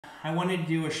I wanted to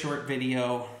do a short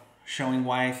video showing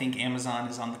why I think Amazon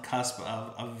is on the cusp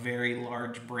of a very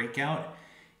large breakout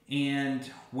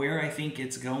and where I think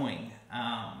it's going.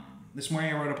 This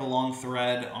morning I wrote up a long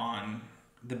thread on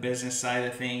the business side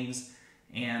of things,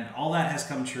 and all that has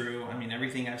come true. I mean,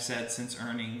 everything I've said since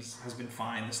earnings has been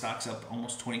fine. The stock's up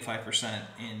almost 25%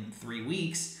 in 3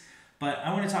 weeks. But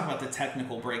I want to talk about the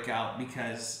technical breakout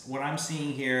because what I'm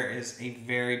seeing here is a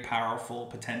very powerful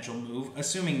potential move,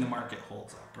 assuming the market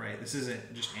holds up, right? This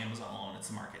isn't just Amazon alone, it's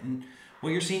the market. And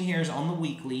what you're seeing here is on the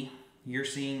weekly, you're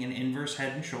seeing an inverse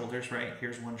head and shoulders, right?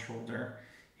 Here's one shoulder,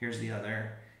 here's the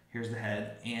other, here's the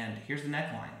head, and here's the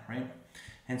neckline, right?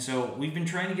 And so we've been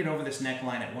trying to get over this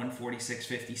neckline at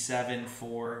 146.57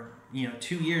 for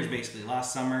 2 years basically.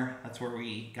 Last summer, that's where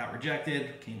we got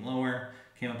rejected, came lower,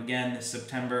 came up again this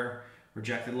September,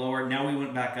 rejected lower. Now we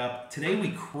went back up. Today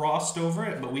we crossed over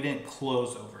it, but we didn't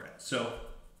close over it. So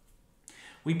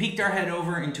we peeked our head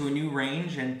over into a new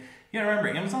range. And remember,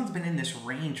 Amazon's been in this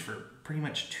range for pretty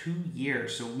much 2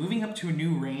 years. So moving up to a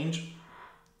new range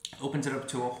opens it up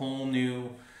to a whole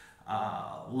new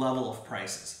level of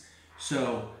prices.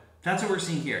 So that's what we're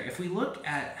seeing here. If we look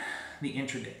at the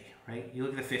intraday, right? You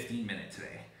look at the 15-minute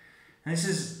today. And this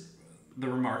is the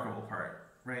remarkable part.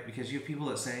 Right, because you have people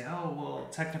that say, oh, well,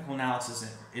 technical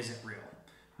analysis isn't real.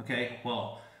 Okay,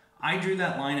 well, I drew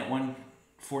that line at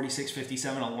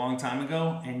 146.57 a long time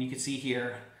ago, and you can see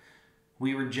here,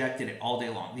 we rejected it all day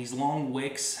long. These long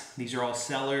wicks, these are all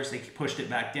sellers. They pushed it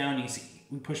back down. You can see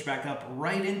we pushed back up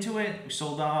right into it. We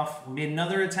sold off. We made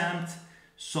another attempt,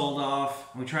 sold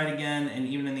off. We tried again, and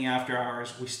even in the after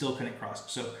hours, we still couldn't cross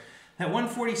it. So that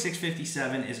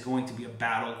 146.57 is going to be a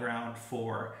battleground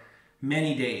for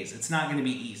many days. It's not going to be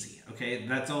easy, okay?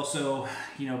 That's also,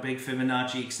 big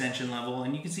Fibonacci extension level.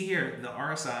 And you can see here, the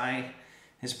RSI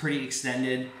is pretty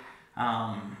extended.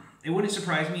 It wouldn't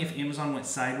surprise me if Amazon went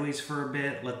sideways for a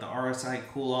bit, let the RSI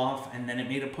cool off, and then it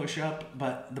made a push up.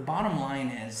 But the bottom line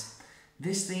is,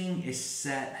 this thing is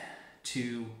set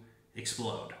to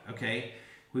explode, okay?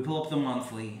 We pull up the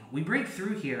monthly. We break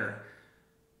through here.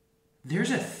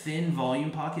 There's a thin volume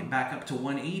pocket back up to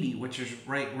 180, which is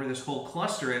right where this whole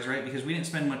cluster is, right? Because we didn't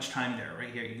spend much time there,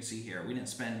 right here. You can see here, we didn't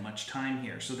spend much time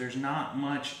here. So there's not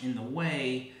much in the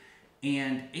way,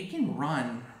 and it can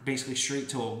run basically straight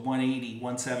to a 180,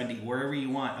 170, wherever you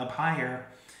want, up higher,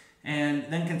 and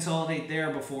then consolidate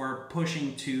there before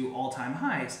pushing to all-time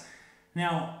highs.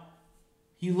 Now,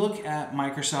 you look at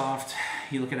Microsoft,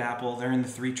 you look at Apple, they're in the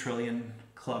 3 trillion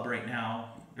club right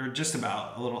now, or just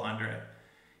about, a little under it.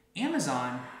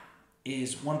 Amazon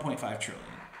is 1.5 trillion,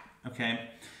 okay?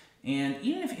 And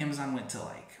even if Amazon went to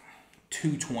like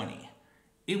 220,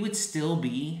 it would still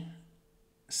be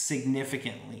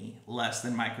significantly less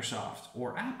than Microsoft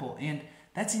or Apple. And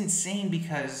that's insane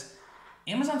because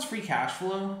Amazon's free cash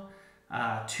flow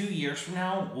 2 years from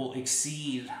now will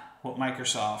exceed what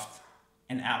Microsoft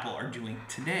and Apple are doing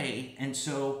today. And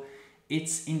so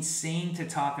it's insane to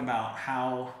talk about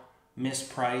how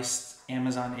mispriced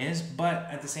Amazon is, but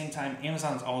at the same time,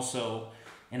 Amazon's also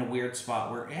in a weird spot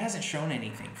where it hasn't shown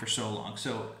anything for so long.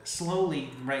 So slowly,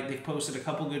 right, they've posted a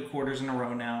couple good quarters in a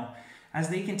row now. As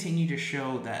they continue to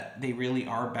show that they really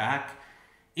are back,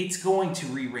 it's going to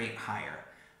re-rate higher.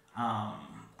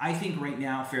 I think right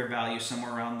now, fair value is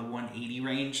somewhere around the 180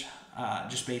 range,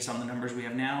 just based on the numbers we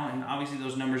have now. And obviously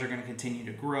those numbers are going to continue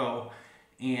to grow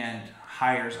and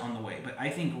higher's on the way. But I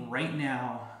think right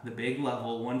now, the big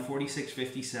level,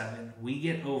 146.57, we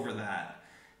get over that.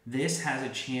 This has a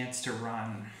chance to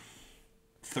run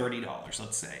 $30,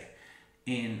 let's say,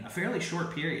 in a fairly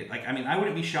short period. I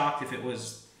wouldn't be shocked if it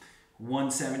was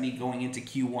 170 going into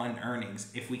Q1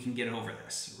 earnings if we can get over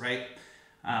this, right?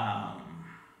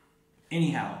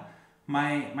 Anyhow,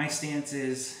 my stance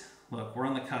is, look, we're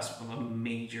on the cusp of a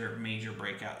major, major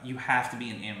breakout. You have to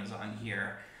be in Amazon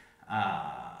here.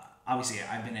 Obviously,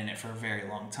 I've been in it for a very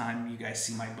long time. You guys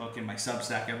see my book and my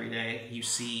Substack every day. You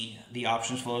see the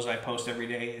options flows I post every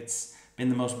day. It's been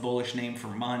the most bullish name for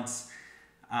months.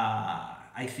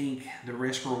 I think the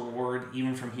risk reward,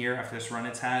 even from here after this run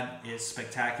it's had, is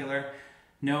spectacular.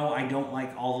 No, I don't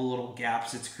like all the little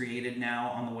gaps it's created now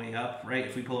on the way up, right?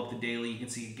 If we pull up the daily, you can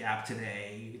see a gap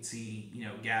today. You can see,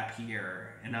 gap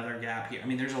here, another gap here. I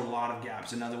mean, there's a lot of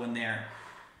gaps, another one there.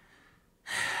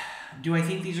 Do I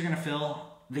think these are going to fill?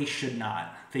 They should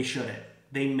not. They shouldn't.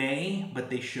 They may, but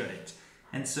they shouldn't.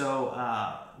 And so,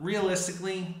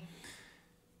 realistically,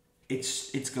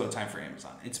 it's go time for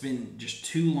Amazon. It's been just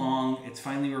too long. It's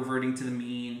finally reverting to the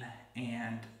mean,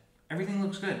 and everything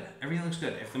looks good. Everything looks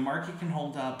good. If the market can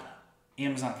hold up,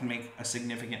 Amazon can make a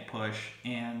significant push,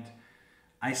 and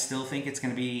I still think it's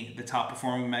going to be the top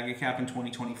performing mega cap in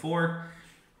 2024.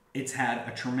 It's had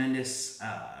a tremendous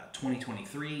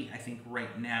 2023. I think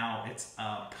right now it's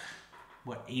up,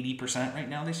 what, 80% right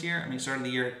now this year? I mean, it started the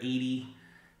year at 80.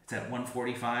 It's at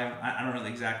 145. I don't know the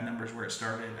exact numbers where it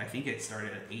started. I think it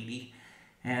started at 80.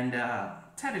 And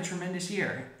it's had a tremendous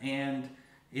year. And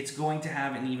it's going to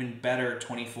have an even better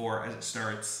 24 as it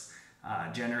starts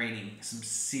generating some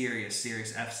serious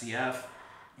FCF.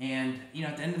 And, you know,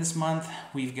 at the end of this month,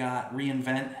 we've got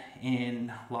reInvent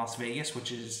in Las Vegas,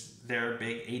 which is their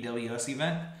big AWS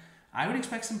event. I would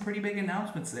expect some pretty big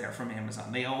announcements there from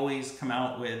Amazon. They always come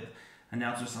out with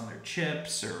announcements on their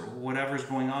chips or whatever's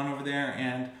going on over there.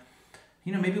 And,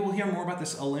 you know, maybe we'll hear more about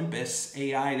this Olympus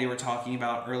AI they were talking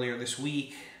about earlier this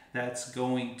week that's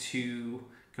going to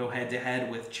go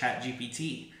head-to-head with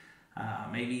ChatGPT.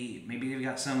 Maybe they've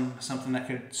got something that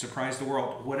could surprise the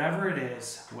world. Whatever it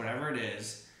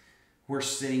is, we're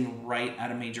sitting right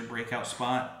at a major breakout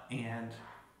spot, and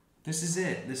this is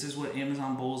it. This is what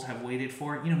Amazon bulls have waited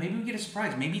for. You know, maybe we get a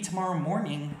surprise. Maybe tomorrow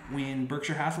morning when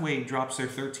Berkshire Hathaway drops their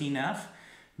 13F,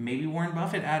 maybe Warren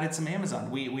Buffett added some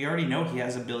Amazon. We already know he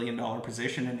has $1 billion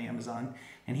position in Amazon,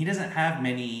 and he doesn't have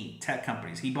many tech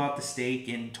companies. He bought the stake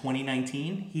in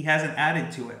 2019. He hasn't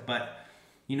added to it, but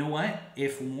you know what?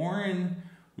 If Warren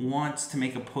wants to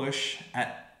make a push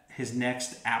at his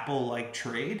next Apple-like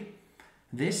trade,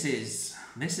 this is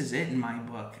it in my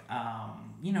book.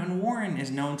 You know, and Warren is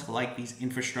known to like these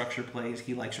infrastructure plays.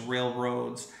 He likes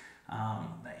railroads.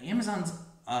 Amazon's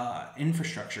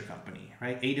infrastructure company,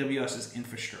 right? AWS is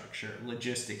infrastructure.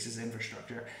 Logistics is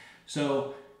infrastructure.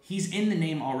 So he's in the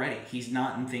name already. He's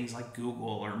not in things like Google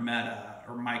or Meta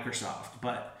or Microsoft.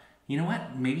 But you know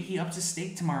what? Maybe he ups his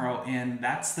stake tomorrow, and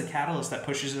that's the catalyst that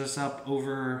pushes us up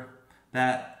over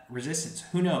that resistance.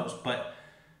 Who knows? But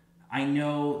I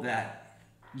know that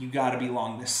you got to be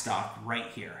long this stock right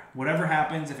here. Whatever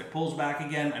happens, if it pulls back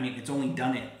again, I mean, it's only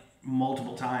done it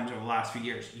multiple times over the last few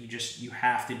years. You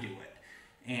have to do it.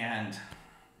 And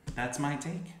that's my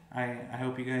take. I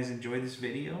hope you guys enjoyed this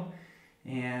video,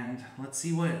 and let's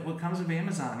see what comes of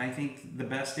Amazon. I think the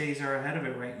best days are ahead of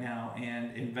it right now,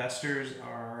 and investors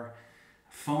are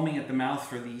foaming at the mouth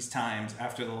for these times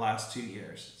after the last 2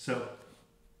 years. So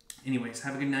anyways,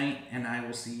 have a good night, and I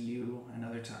will see you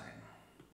another time.